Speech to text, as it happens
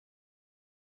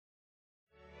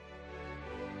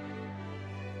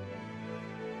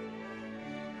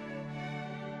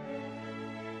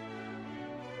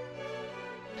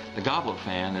The Goblet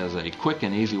Fan is a quick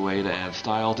and easy way to add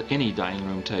style to any dining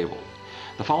room table.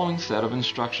 The following set of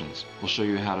instructions will show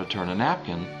you how to turn a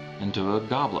napkin into a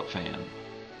goblet fan.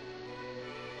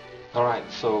 Alright,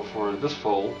 so for this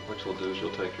fold, what you'll do is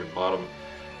you'll take your bottom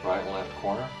right and left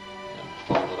corner and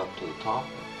fold it up to the top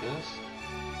like this.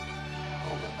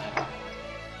 Hold it there.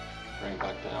 Bring it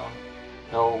back down.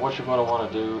 Now what you're going to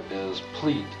want to do is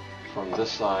pleat from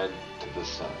this side to this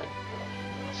side.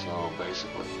 So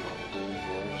basically what we'll do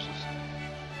here is just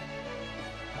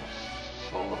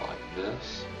fold it like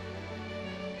this.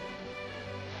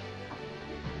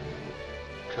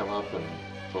 Come up and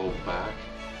fold back.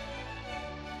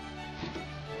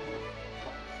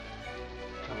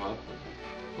 Come up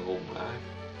and fold back.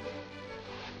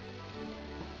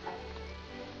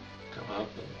 Come up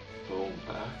and fold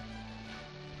back.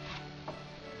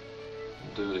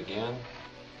 And do it again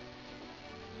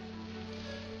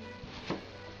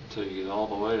until you get all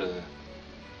the way to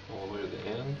the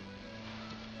end.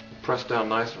 Press down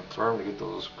nice and firm to get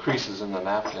those creases in the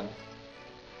napkin.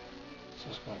 So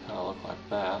it's going to kind of look like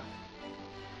that.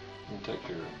 And take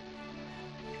your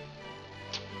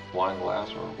wine glass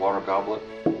or water goblet,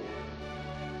 stick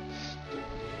the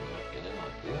napkin in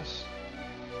like this.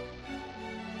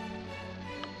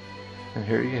 And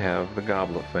here you have the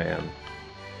Goblet Fan.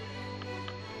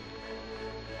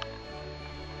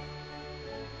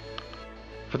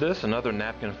 For this and other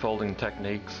napkin folding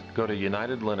techniques, go to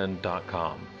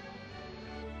unitedlinen.com.